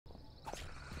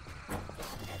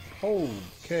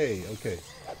Okay, okay.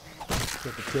 So we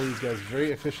have to kill these guys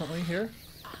very efficiently here.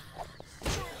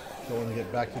 Don't want to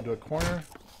get backed into a corner.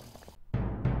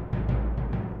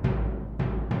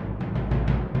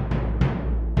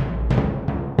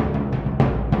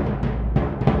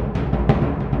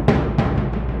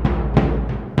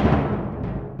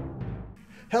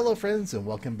 Hello friends, and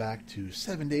welcome back to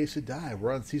 7 Days to Die.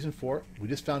 We're on season 4. We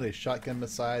just found a shotgun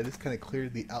messiah. This kind of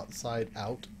cleared the outside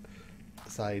out.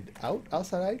 Cleared it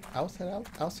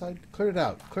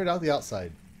out. Cleared out the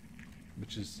outside.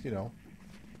 Which is, you know,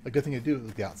 a good thing to do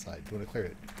with the outside. You want to clear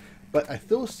it. But I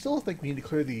still think we need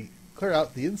to clear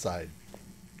out the inside.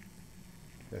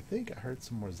 I think I heard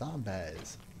some more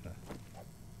zombies.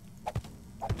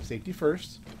 Safety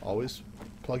first. Always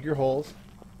plug your holes.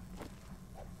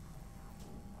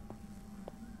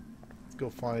 Let's go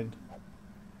find.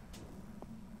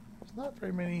 There's not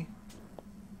very many.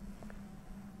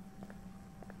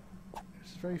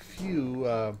 There's very few.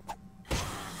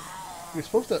 You're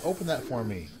supposed to open that for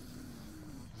me.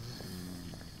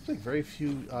 There's like very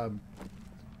few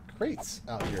crates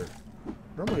out here.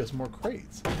 Normally there's more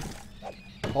crates.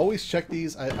 Always check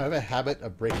these. I have a habit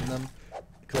of breaking them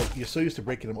because like, you're so used to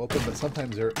breaking them open, but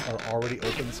sometimes they're already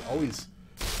open. So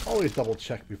always double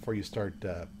check before you start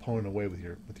pulling away with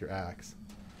your axe.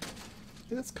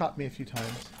 It's caught me a few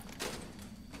times.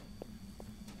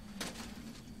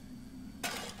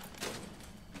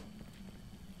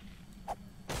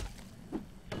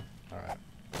 Alright.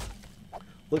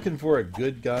 Looking for a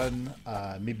good gun,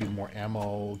 maybe more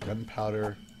ammo,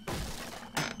 gunpowder.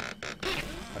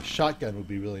 A shotgun would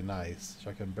be really nice.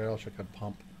 Shotgun barrel, shotgun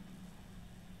pump.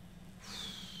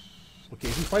 Okay,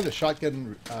 if you find a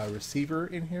shotgun receiver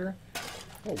in here,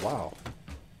 oh wow,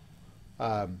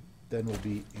 then we'll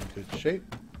be in good shape.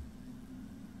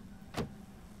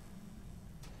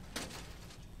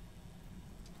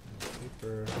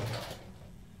 Paper.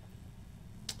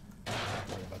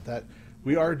 Sorry about that.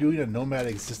 We are doing a nomad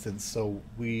existence, so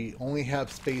we only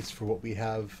have space for what we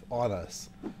have on us.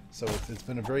 So it's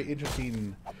been a very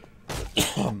interesting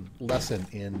lesson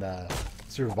in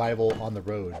survival on the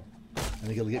road. I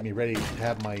think it'll get me ready to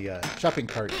have my shopping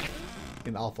cart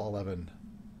in Alpha 11.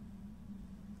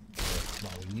 So, come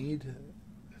on, we need.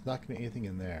 There's not going to be anything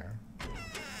in there.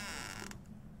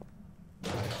 I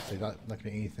should say not going to be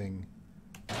anything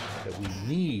that we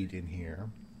need in here.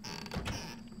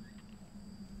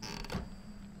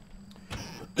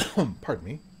 Pardon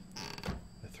me.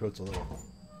 My throat's a little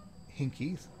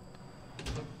hinky.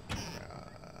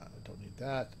 Don't need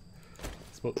that.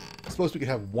 Suppose we could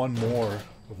have one more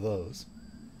of those.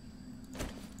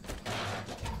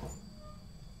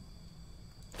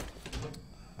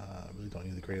 Really don't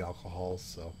need the great alcohols,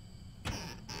 so.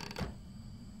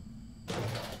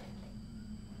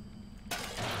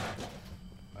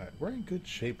 Alright, we're in good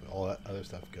shape. All that other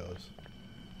stuff goes.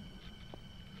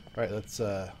 Alright, let's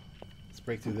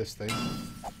break through this thing.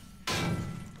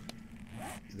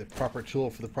 The proper tool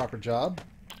for the proper job.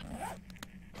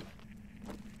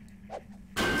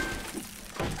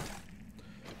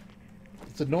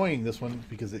 It's annoying, this one,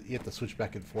 because you have to switch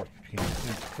back and forth between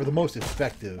for the most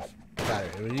effective pattern.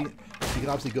 I mean, you can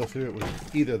obviously go through it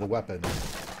with either of the weapons,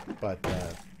 but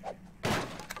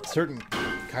certain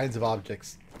kinds of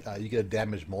objects you get a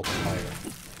damage multiplier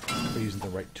for using the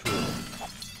right tool.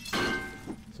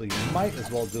 So you might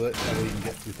as well do it, that way you can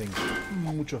get through things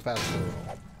mucho faster.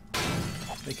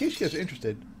 In case you guys are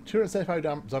interested,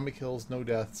 275 zombie kills, no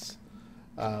deaths.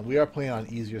 We are playing on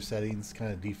easier settings,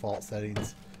 kind of default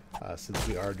settings, since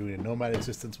we are doing a nomad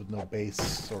existence with no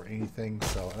base or anything.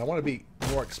 So, and I want to be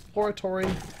more exploratory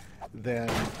than,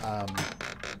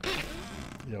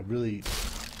 you know, really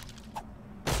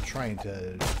trying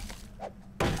to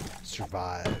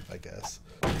survive, I guess.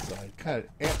 So I kind of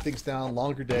amp things down,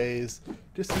 longer days,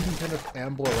 just so you can kind of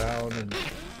amble around and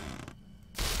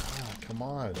come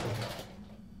on,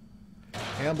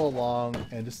 amble along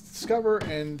and just discover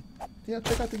and, you know,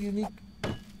 check out the unique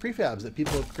prefabs that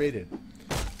people have created.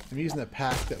 I'm using a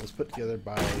pack that was put together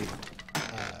by a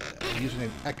user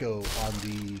named Echo on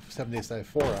the 7 Days to Die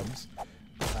forums.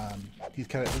 He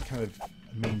kind of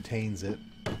maintains it.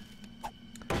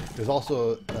 There's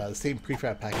also the same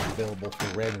prefab package available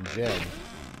for random gen.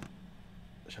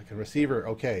 Shotgun receiver.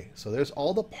 Okay, so there's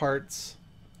all the parts.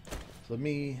 So let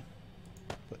me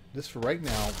put this for right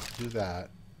now. Do that.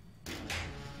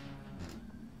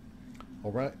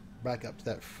 I'll run back up to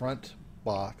that front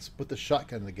box, put the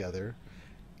shotgun together,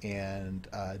 and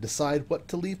decide what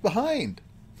to leave behind.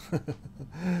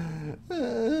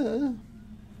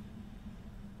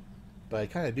 But I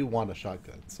kind of do want a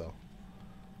shotgun, so.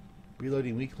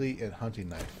 Reloading weekly and hunting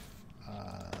knife.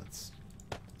 Let's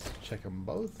check them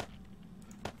both.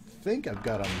 Think I've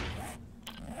got them.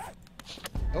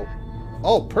 Oh,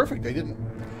 oh, perfect! I didn't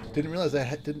realize I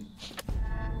didn't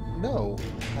know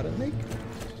how to make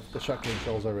the shotgun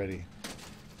shells already.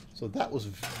 So that was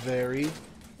very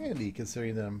handy,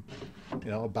 considering that I'm,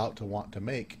 you know, about to want to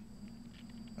make.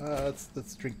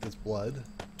 Let's drink this blood.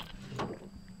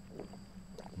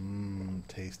 Mmm,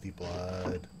 tasty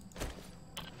blood.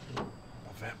 A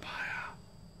vampire.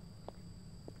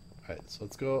 Alright, so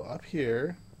let's go up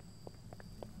here.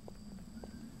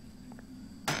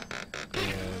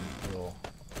 And we'll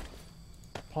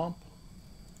pump.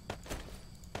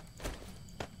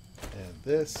 And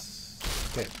this.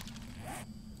 Okay.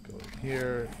 Go in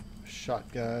here.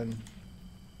 Shotgun.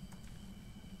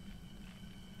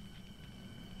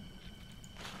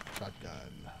 Shotgun.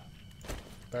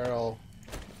 Barrel.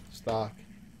 Stock.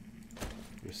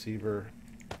 Receiver.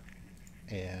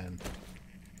 And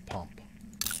pump.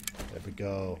 There we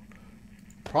go.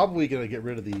 Probably going to get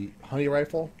rid of the honey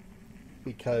rifle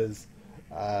because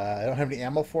I don't have any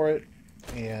ammo for it,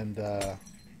 and oh,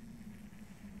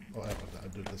 I'll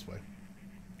do it this way.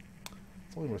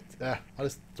 It's only worth. I'll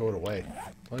just throw it away.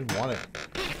 I don't even want it.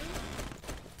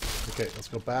 Okay, let's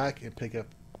go back and pick up.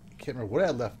 I can't remember what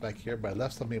I left back here, but I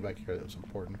left something back here that was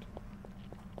important.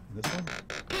 This one?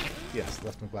 Yes,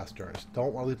 left my glass jars.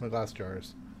 Don't want to leave my glass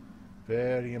jars.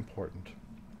 Very important.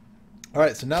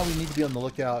 Alright, so now we need to be on the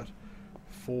lookout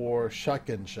for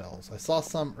shotgun shells. I saw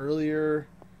some earlier.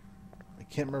 I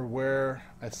can't remember where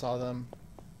I saw them.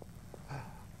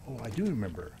 Oh, I do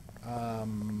remember.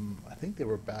 I think they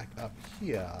were back up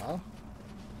here.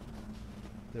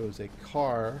 There was a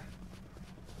car.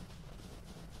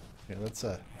 Okay, let's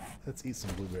eat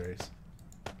some blueberries.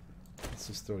 Let's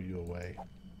just throw you away.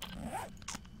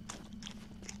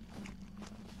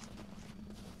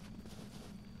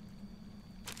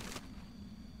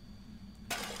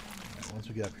 Once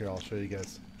we get up here, I'll show you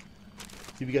guys,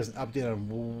 give you guys an update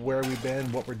on where we've been,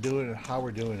 what we're doing, and how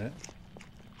we're doing it.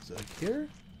 So here?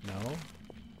 No.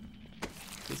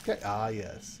 This guy? Ah,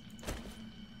 yes.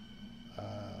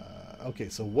 Okay,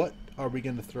 so what are we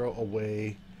going to throw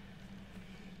away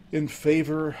in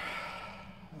favor?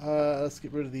 Let's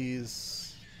get rid of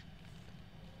these.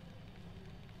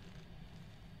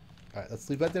 Alright, let's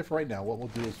leave that there for right now. What we'll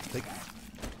do is take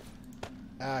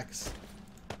axe,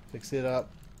 fix it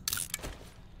up.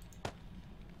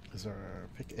 Is our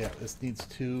pick? Yeah, this needs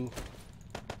 2.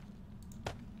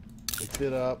 Fix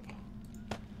it up.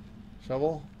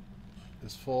 Shovel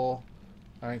is full.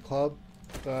 Iron club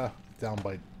down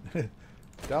by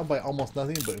down by almost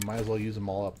nothing, but we might as well use them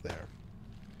all up there.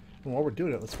 And while we're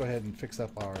doing it, let's go ahead and fix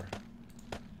up our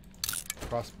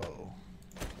crossbow.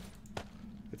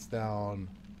 It's down.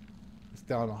 It's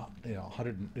down. You know,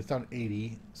 100. It's down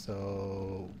 80.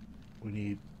 So we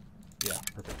need. Yeah,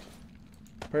 perfect.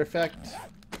 Perfect.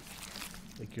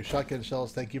 Take your shotgun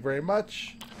shells. Thank you very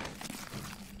much.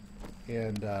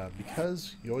 And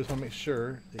because you always want to make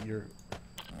sure that you're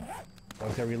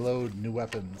always got to reload new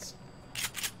weapons.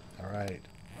 All right.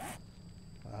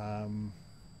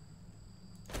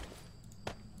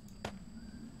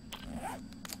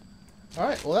 All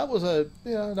right. Well, that was a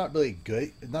not really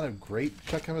good, not a great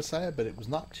shotgun Messiah, but it was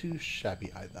not too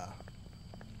shabby either.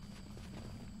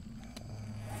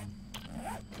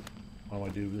 What I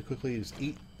want to do really quickly is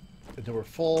eat until we're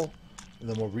full, and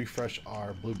then we'll refresh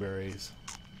our blueberries.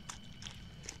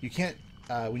 You can't,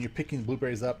 when you're picking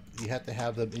blueberries up, you have to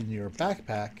have them in your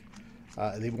backpack.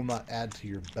 They will not add to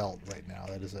your belt right now.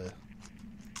 That is a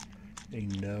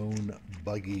known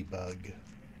buggy bug.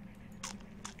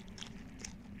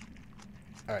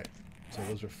 Alright, so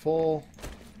those are full.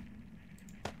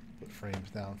 Put frames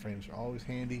down. Frames are always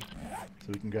handy, so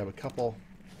we can grab a couple.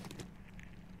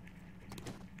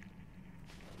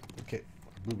 Okay,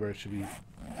 blueberries should be,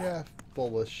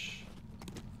 bullish.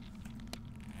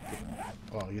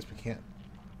 Oh, I guess we can't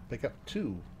pick up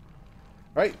 2.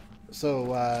 Alright,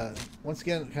 so once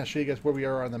again, kind of show you guys where we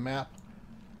are on the map.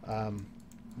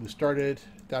 We started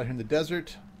down here in the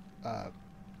desert.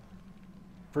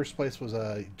 First place was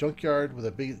a junkyard with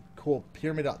a big, cool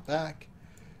pyramid out back.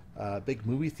 Big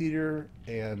movie theater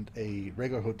and a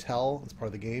regular hotel as part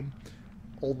of the game.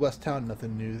 Old West Town,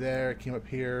 nothing new there. Came up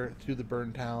here through the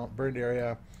burned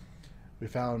area. We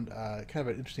found kind of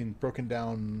an interesting broken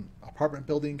down apartment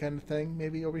building kind of thing,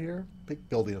 maybe over here. Big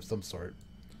building of some sort.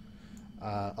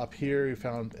 Up here we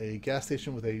found a gas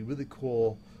station with a really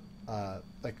cool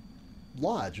like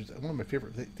lodge. It's one of my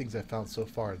favorite things I've found so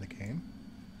far in the game.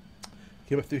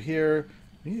 Came up through here.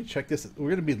 We need to check this. We're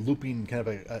going to be looping kind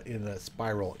of in a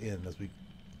spiral in as we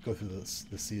go through this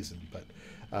season. But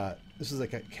this is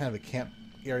like a kind of a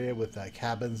area with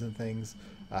cabins and things.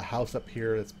 A house up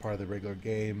here that's part of the regular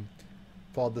game.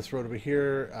 Followed this road over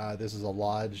here. This is a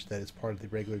lodge that is part of the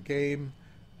regular game.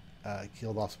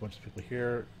 Killed off a bunch of people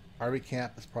here. Army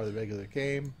camp is part of the regular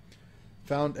game.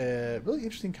 Found a really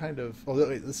interesting kind of... Oh,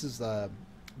 wait, this is where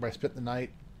I spent the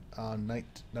night on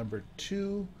night number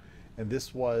 2. And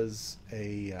this was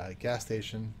a gas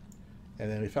station. And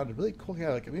then we found a really cool kind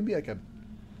of maybe like a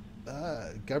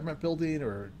government building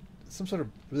or some sort of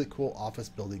really cool office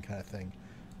building kind of thing.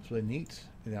 It's really neat.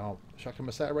 You know, Shotgun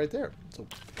Messiah right there. So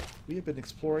we have been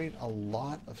exploring a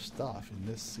lot of stuff in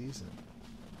this season.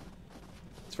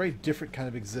 It's a very different kind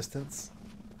of existence.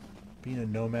 Being a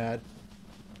nomad.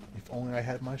 If only I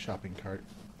had my shopping cart.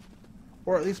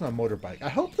 Or at least my motorbike. I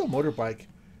hope the motorbike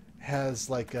has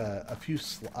like a few,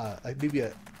 like maybe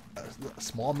a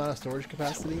small amount of storage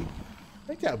capacity. I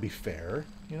think that would be fair,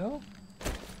 you know?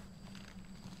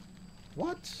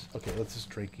 What? Okay, let's just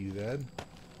drink you then.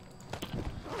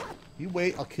 You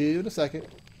wait, I'll kill you in a second.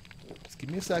 Just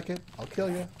give me a second, I'll kill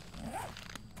you.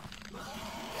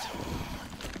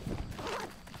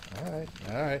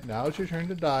 Alright, now it's your turn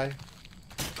to die.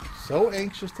 So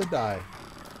anxious to die.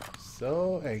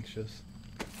 So anxious.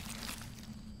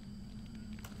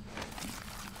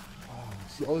 Oh, you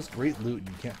see all this great loot and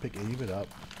you can't pick any of it up.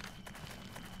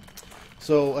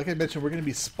 So, like I mentioned, we're going to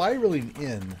be spiraling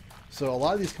in. So a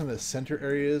lot of these kind of center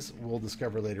areas we'll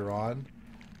discover later on.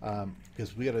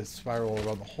 Because we got to spiral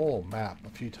around the whole map a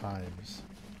few times.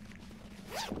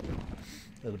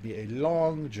 It'll be a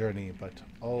long journey, but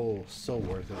oh, so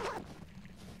worth it.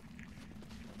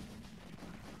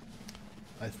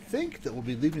 I think that we'll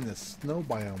be leaving the snow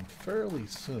biome fairly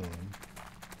soon.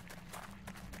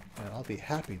 And I'll be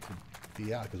happy to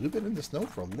be out, because we've been in the snow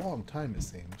for a long time, it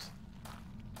seems.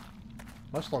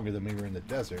 Much longer than we were in the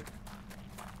desert.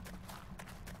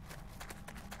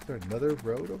 Is there another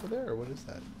road over there, or what is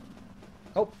that?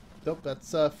 Oh, nope,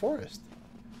 that's forest.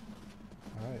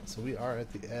 Alright, so we are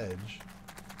at the edge.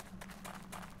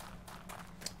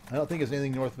 I don't think there's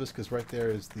anything north of us, because right there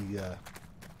is the...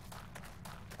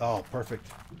 Oh, perfect.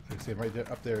 Like I say, right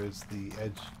there, up there is the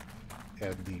edge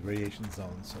and the radiation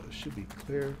zone, so it should be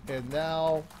clear. And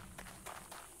now...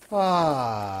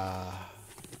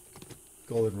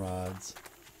 goldenrods.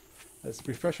 Let's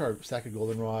refresh our stack of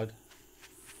goldenrod.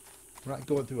 We're not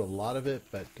going through a lot of it,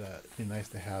 but it'd be nice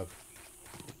to have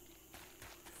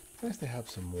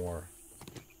some more.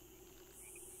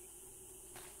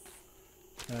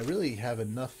 And I really have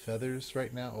enough feathers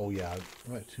right now. Oh yeah,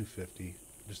 I'm at 250,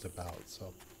 just about,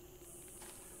 so.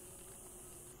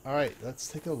 Alright, let's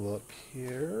take a look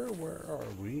here. Where are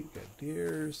we? We got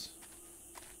deers.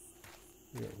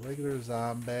 We got regular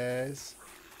zombies.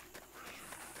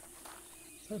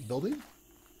 Is that a building?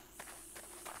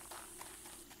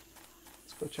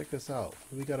 Let's go check this out.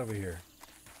 What do we got over here?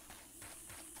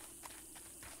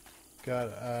 Got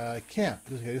a camp.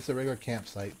 This is a regular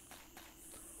campsite.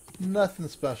 Nothing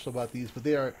special about these, but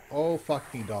they are all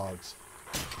fucking dogs.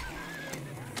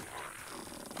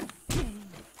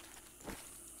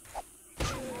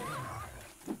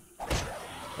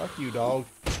 Fuck you, dog.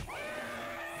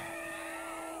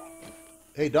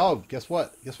 Hey, dog, guess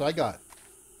what? Guess what I got?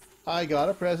 I got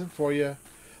a present for you.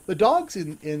 The dogs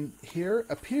in here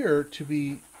appear to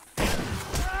be...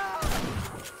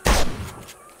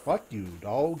 Fuck you,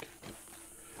 dog.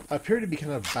 Appear to be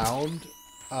kind of bound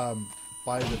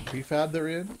by the prefab they're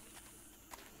in.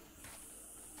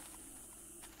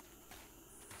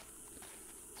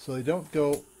 So they don't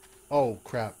go... Oh,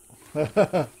 crap.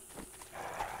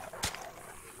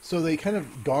 So they kind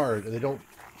of guard, and they don't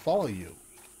follow you.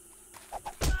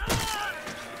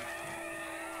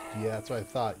 Yeah, that's what I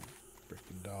thought, you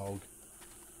freaking dog.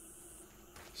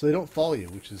 So they don't follow you,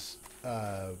 which is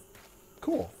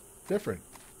cool. Different.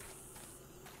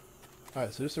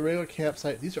 Alright, so just a regular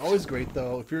campsite. These are always great,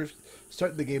 though. If you're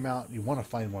starting the game out, you want to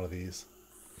find one of these.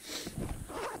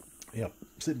 Yep.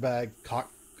 Sit bag, well,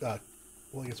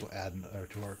 I guess we'll add another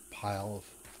to our pile of...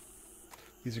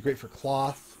 These are great for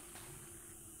cloth.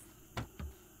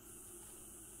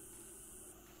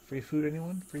 Free food,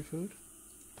 anyone? Free food?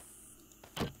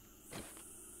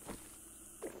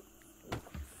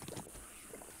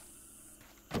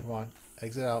 Come on,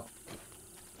 exit out.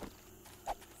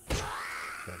 Okay.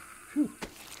 Whew.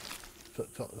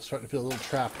 Starting to feel a little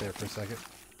trapped there for a second.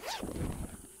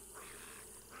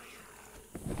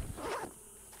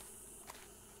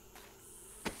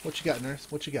 What you got, nurse?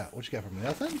 What you got? What you got for me?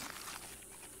 Nothing?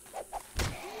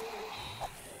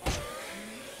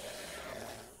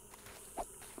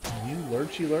 You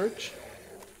lurchy lurch?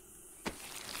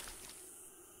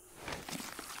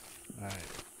 Alright.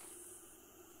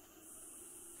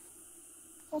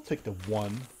 I'll take the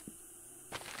one.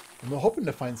 I'm hoping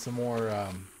to find some more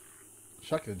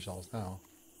shotgun shells now.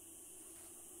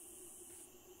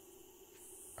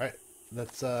 Alright,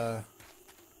 let's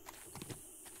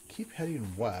keep heading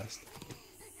west.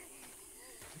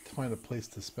 To find a place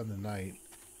to spend the night.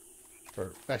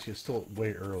 Or actually, it's still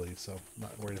way early, so I'm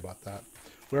not worried about that.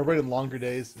 We're running longer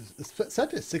days. It's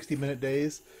set to 60-minute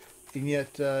days, and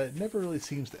yet it never really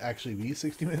seems to actually be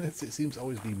 60 minutes. It seems to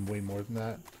always be way more than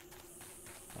that.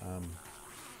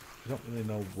 I don't really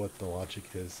know what the logic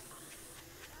is.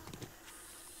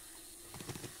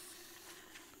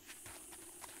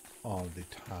 On the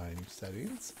time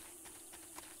settings.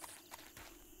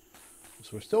 So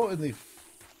we're still in the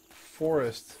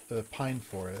forest, pine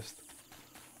forest.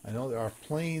 I know there are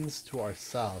plains to our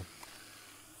south.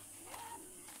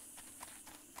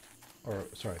 Or,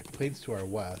 sorry, plains to our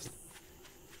west.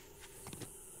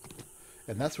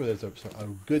 And that's where there's a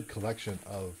good collection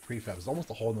of prefabs. It's almost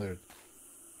a whole another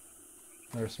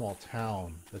small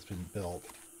town that's been built.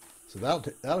 So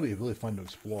that'll be really fun to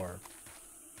explore.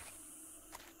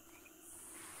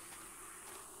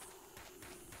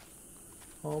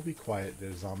 Oh, be quiet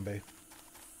there, zombie.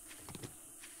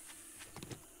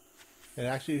 And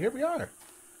actually, here we are.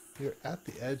 We're at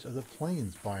the edge of the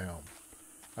plains biome.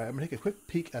 Alright, I'm going to take a quick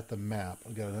peek at the map.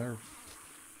 I've got another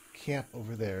camp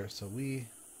over there. So yeah,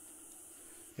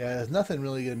 there's nothing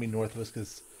really going to be north of us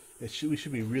because we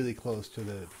should be really close to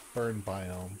the burn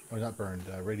biome. Or not burned,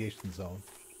 radiation zone.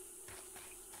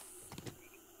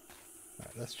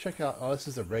 Alright, let's check out. Oh, this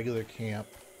is a regular camp.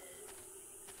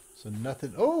 So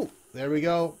nothing. Oh, there we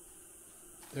go.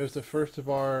 There's the first of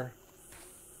our.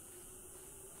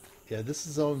 Yeah, this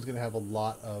zone is going to have a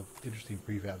lot of interesting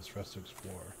prefabs for us to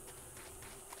explore.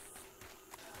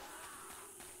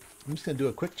 I'm just going to do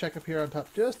a quick check up here on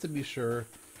top just to be sure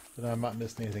that I'm not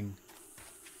missing anything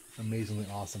amazingly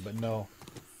awesome. But no,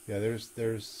 yeah, there's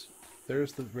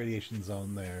the radiation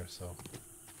zone there. So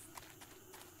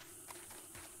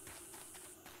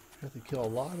I have to kill a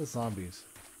lot of zombies.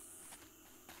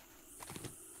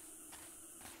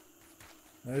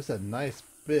 There's a nice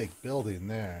big building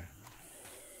there.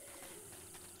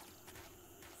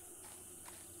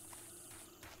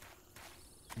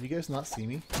 Can you guys not see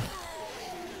me?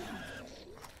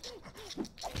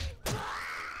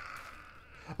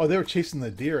 Oh, they were chasing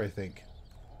the deer, I think.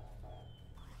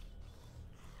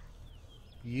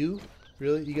 You?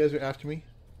 Really? You guys are after me?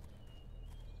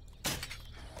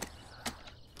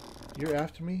 You're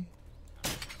after me?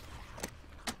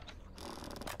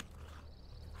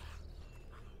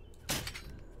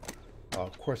 Oh,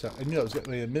 of course. I knew I was going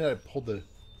to... The minute I pulled the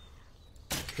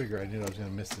trigger, I knew I was going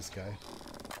to miss this guy.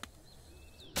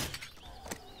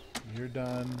 You're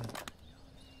done.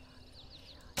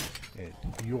 And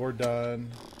you're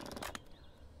done.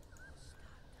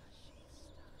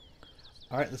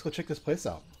 Alright, let's go check this place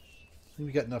out. I think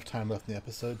we got enough time left in the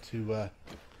episode to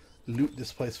loot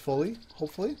this place fully,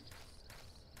 hopefully.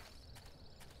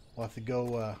 We'll have to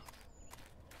go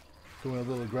in a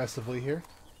little aggressively here.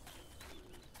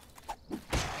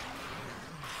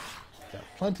 Got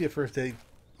plenty of first aid.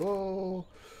 Oh,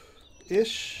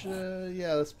 ish.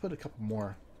 Yeah, let's put a couple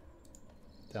more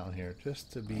down here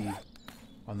just to be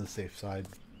on the safe side.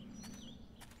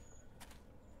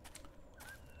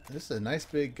 This is a nice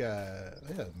big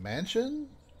mansion,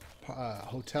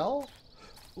 hotel.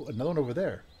 Ooh, another one over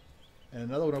there, and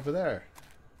another one over there.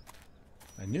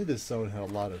 I knew this zone had a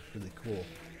lot of really cool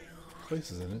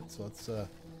places in it, so let's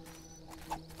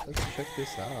check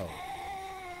this out.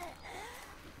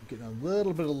 I'm getting a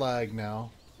little bit of lag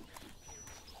now.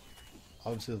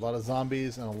 Obviously, a lot of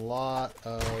zombies and a lot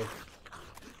of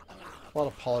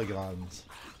polygons.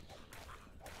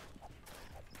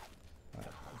 Right,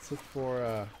 let's look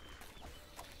for.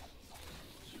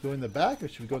 Should we go in the back or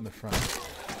should we go in the front?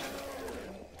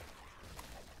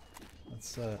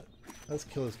 Let's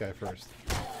kill this guy first.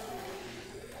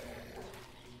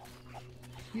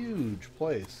 Huge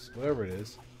place, whatever it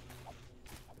is.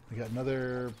 We got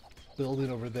another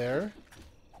building over there.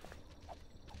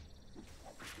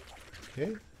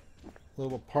 Okay,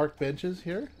 little park benches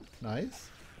here. Nice.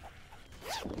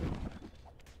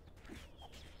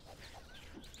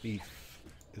 Beef.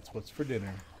 It's what's for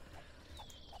dinner.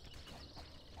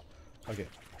 Okay.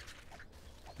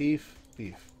 Beef,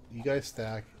 beef. You guys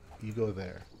stack. You go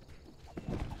there.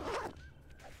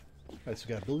 Alright, so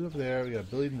we got a building over there. We got a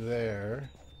building there.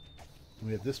 And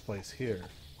we have this place here.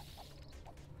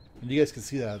 And you guys can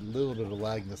see that little bit of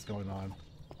lagness going on.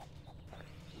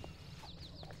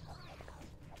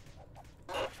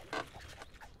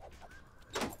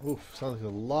 Oof, sounds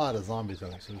like a lot of zombies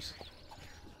on it. So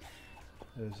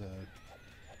there's a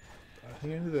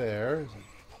thing into there. There's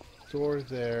door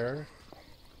there.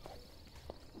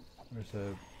 There's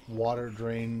a water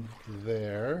drain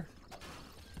there.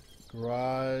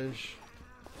 Garage.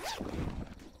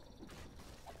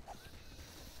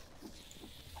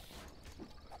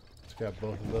 Let's grab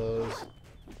both of those.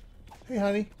 Hey,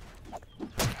 honey. You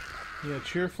gonna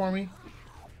cheer for me?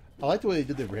 I like the way they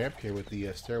did the ramp here with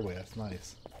the stairway. That's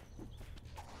nice.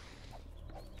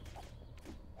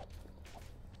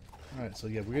 Alright, so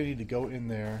yeah, we're gonna need to go in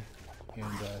there and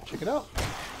check it out.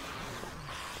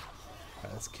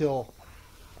 Alright, let's kill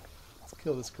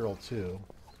this girl too.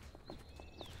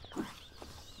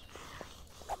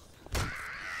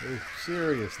 Ooh,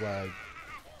 serious lag.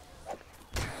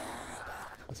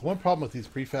 That's one problem with these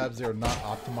prefabs, they're not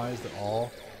optimized at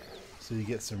all. So you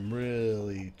get some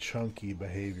really chunky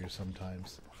behavior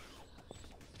sometimes.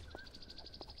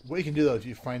 What you can do though, if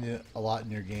you find it a lot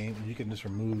in your game, you can just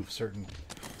remove certain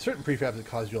prefabs that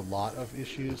cause you a lot of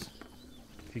issues.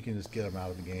 You can just get them out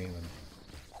of the game and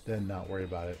then not worry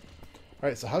about it.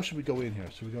 Alright, so how should we go in here?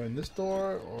 Should we go in this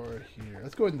door or here?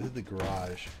 Let's go into the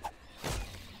garage.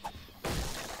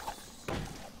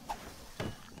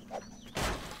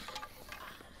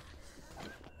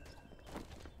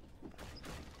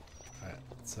 Alright,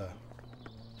 let's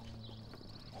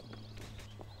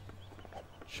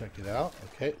check it out.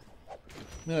 Okay.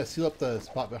 I'm going to seal up the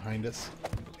spot behind us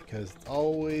because it's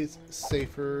always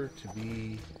safer to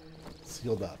be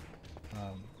sealed up.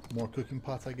 More cooking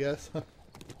pots, I guess.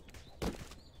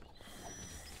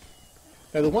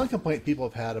 Now, the one complaint people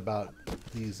have had about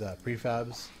these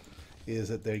prefabs is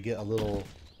that they get a little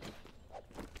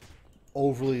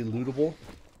overly lootable.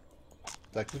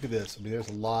 Like, look at this. I mean, there's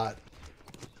a lot.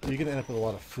 You're going to end up with a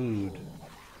lot of food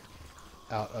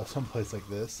out of some place like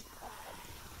this.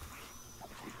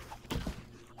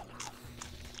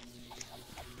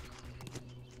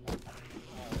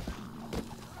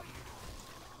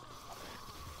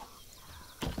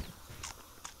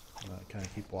 Kind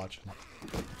of keep watching.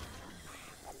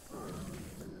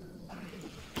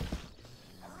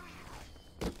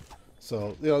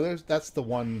 So, you know, that's the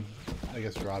one, I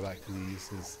guess, drawback to these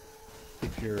is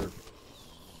if you're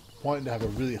wanting to have a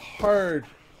really hard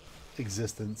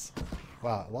existence.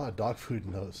 Wow, a lot of dog food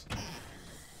in those.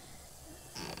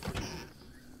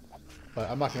 But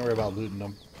I'm not going to worry about looting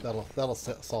them. That'll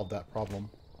solve that problem.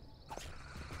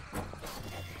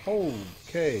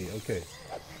 Okay, okay.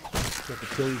 We have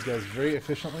to kill these guys very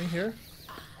efficiently here.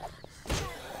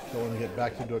 Don't want to get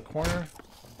back into a corner.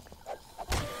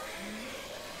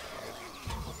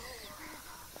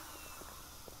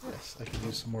 Yes, I can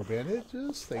use some more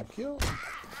bandages. Thank you.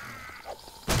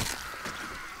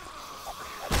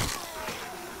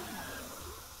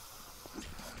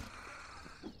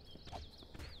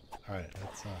 Alright,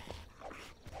 let's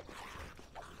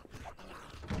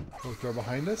close the door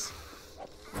behind us.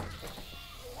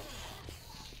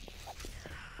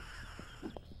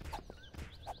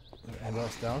 Anyone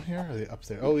else down here? Are they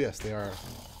upstairs? Oh yes, they are.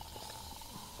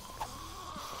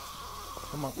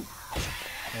 Come on.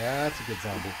 Yeah, that's a good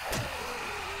zombie.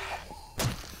 I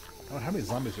don't know how many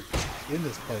zombies are in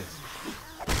this place.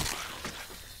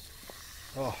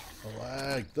 Oh, the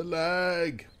lag. The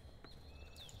lag!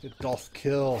 It doth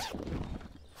kill.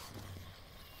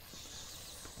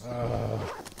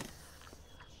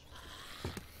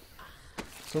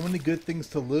 So many good things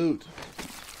to loot.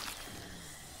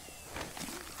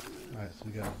 Alright, so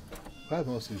we got... glad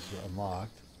most of these are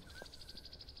unlocked.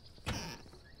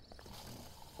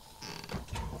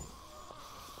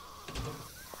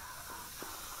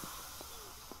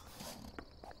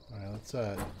 Alright, let's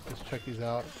just check these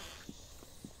out.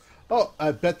 Oh,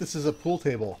 I bet this is a pool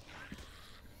table.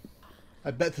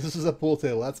 I bet this is a pool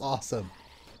table. That's awesome.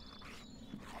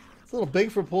 It's a little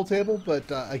big for a pool table,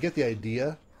 but I get the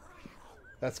idea.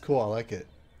 That's cool. I like it.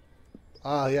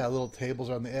 Ah, yeah, little tables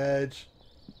on the edge.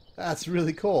 That's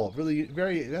really cool. Really,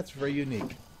 that's very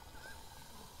unique.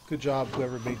 Good job,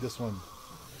 whoever made this one.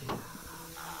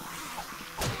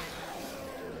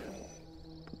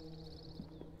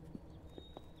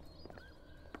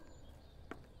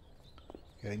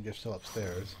 Okay, I think they're still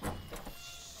upstairs.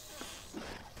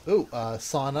 Ooh,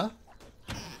 sauna.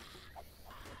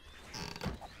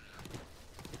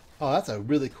 Oh, that's a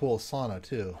really cool sauna,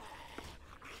 too.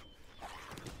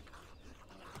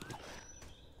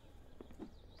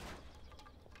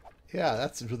 Yeah,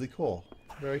 that's really cool.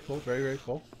 Very cool. Very, very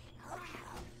cool.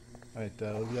 Alright,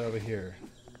 what do we got over here?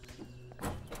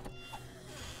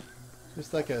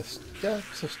 Just like a... yeah,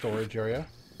 it's a storage area.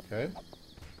 Okay.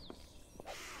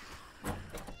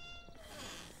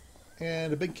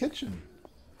 And a big kitchen.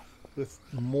 With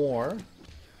more.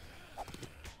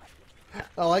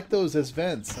 I like those as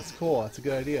vents. That's cool. That's a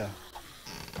good idea.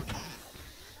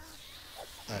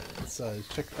 Alright, let's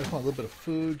check. I just want a little bit of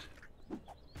food.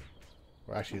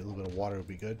 Or actually, a little bit of water would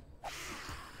be good.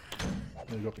 I'm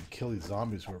gonna go up and kill these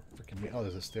zombies who are freaking me. Oh,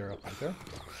 there's a stair up right there.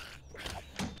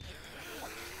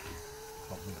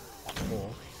 Oh,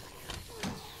 full.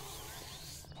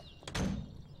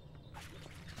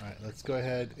 Alright, let's go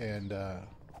ahead and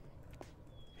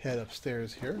head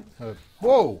upstairs here.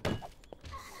 Whoa!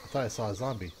 I thought I saw a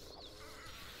zombie.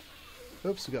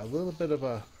 Oops, we got a little bit of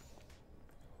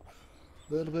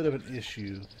an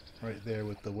issue right there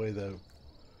with the way the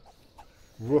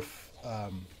roof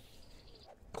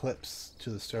clips to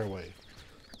the stairway.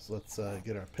 So let's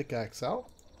get our pickaxe out.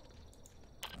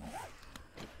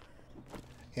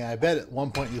 And I bet at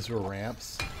one point these were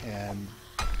ramps, and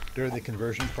during the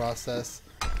conversion process,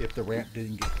 if the ramp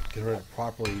didn't get converted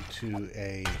properly to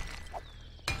a,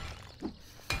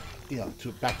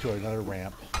 back to another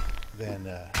ramp, then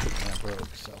the ramp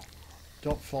broke. So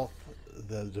don't fault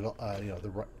the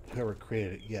whoever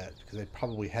created it yet, because they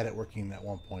probably had it working at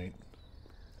one point,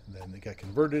 and then they got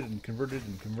converted and converted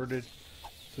and converted.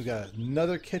 So we got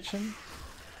another kitchen.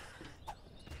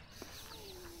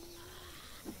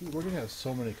 We're gonna have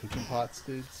so many cooking pots,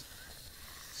 dudes.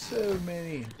 So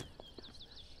many.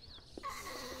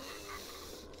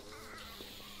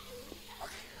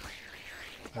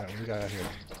 Alright, what do we got out here?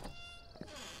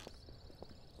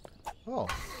 Oh.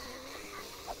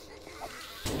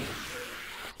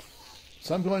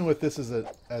 So I'm going with this as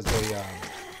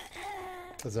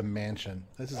a mansion.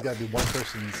 This has got to be one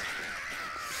person's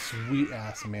sweet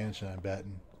ass mansion, I bet.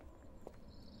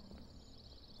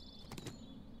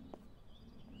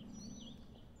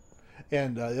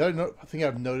 And the other thing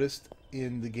I've noticed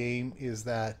in the game is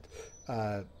that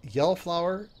yellow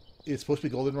flower is supposed to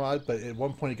be goldenrod, but at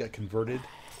one point it got converted,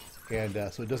 and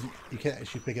so you can't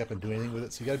actually pick it up and do anything with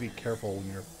it. So you got to be careful when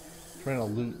you're trying to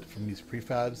loot from these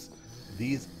prefabs.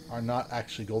 These are not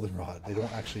actually goldenrod. They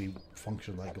don't actually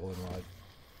function like goldenrod.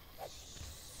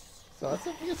 So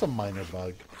it's a minor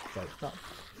bug, but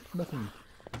nothing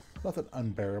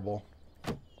unbearable.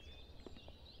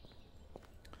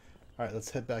 Alright,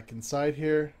 let's head back inside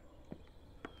here.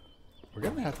 We're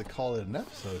going to have to call it an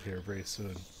episode here very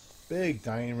soon. Big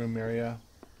dining room area.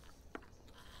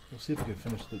 We'll see if we can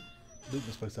finish looting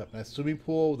this place up. Nice swimming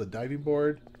pool with a diving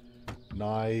board.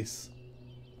 Nice.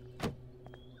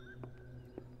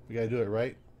 We got to do it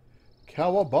right.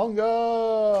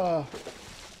 Cowabunga!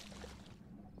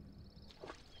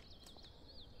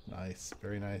 Nice.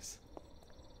 Very nice.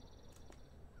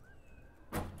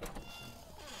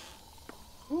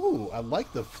 Ooh, I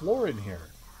like the floor in here.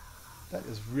 That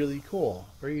is really cool.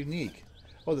 Very unique.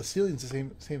 Oh, the ceiling's the same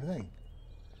thing.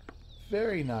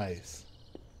 Very nice.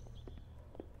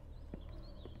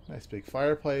 Nice big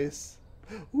fireplace.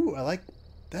 Ooh, I like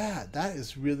that. That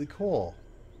is really cool.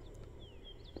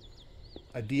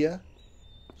 Idea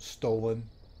stolen.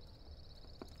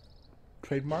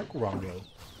 Trademark Rongo.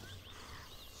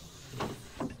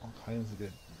 All kinds of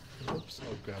good. Oops,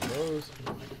 I'll grab those.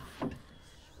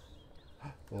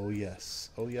 Oh yes.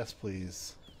 Oh yes,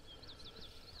 please.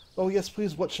 Oh yes,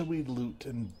 please. What should we loot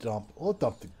and dump? We'll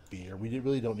dump the beer. We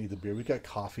really don't need the beer. We got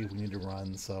coffee. We need to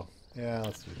run. So yeah,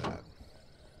 let's do that.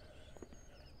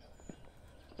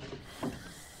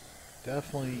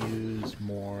 Definitely use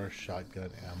more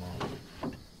shotgun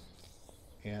ammo.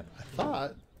 And I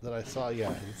thought that I saw. Yeah,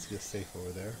 I see a safe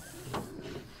over there.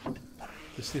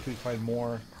 Let's see if we can find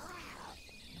more.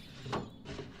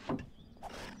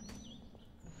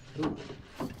 Ooh.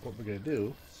 What we're gonna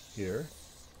do here,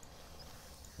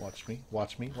 watch me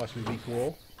be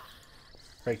cool.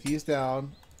 Break these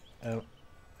down, and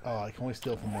oh, I can only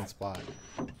steal from one spot.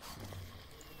 Oh.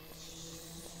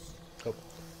 So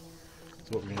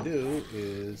what we're gonna do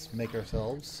is make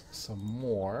ourselves some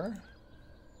more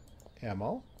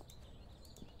ammo.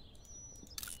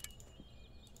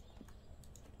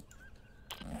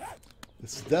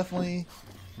 This is definitely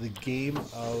the game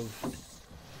of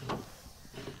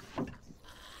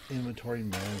inventory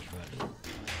management.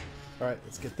 Alright,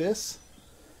 let's get this.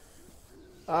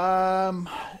 Yeah, I'm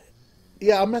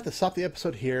gonna have to stop the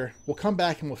episode here. We'll come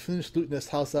back and we'll finish looting this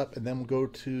house up, and then we'll go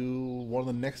to one of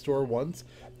the next door ones.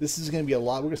 This is gonna be a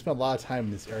lot. We're gonna spend a lot of time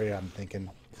in this area, I'm thinking.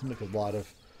 It's gonna make a lot of,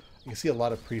 you can see a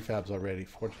lot of prefabs already.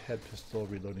 Forged head pistol,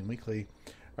 reloading weekly.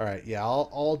 Alright, yeah,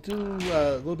 I'll do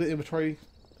a little bit of inventory,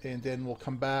 and then we'll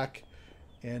come back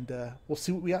and we'll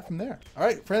see what we got from there. All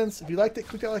right, friends, if you liked it,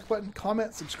 click that like button,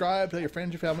 comment, subscribe, tell your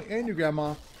friends, your family, and your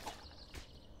grandma.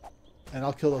 And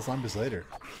I'll kill those zombies later.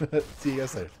 See you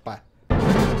guys later. Bye.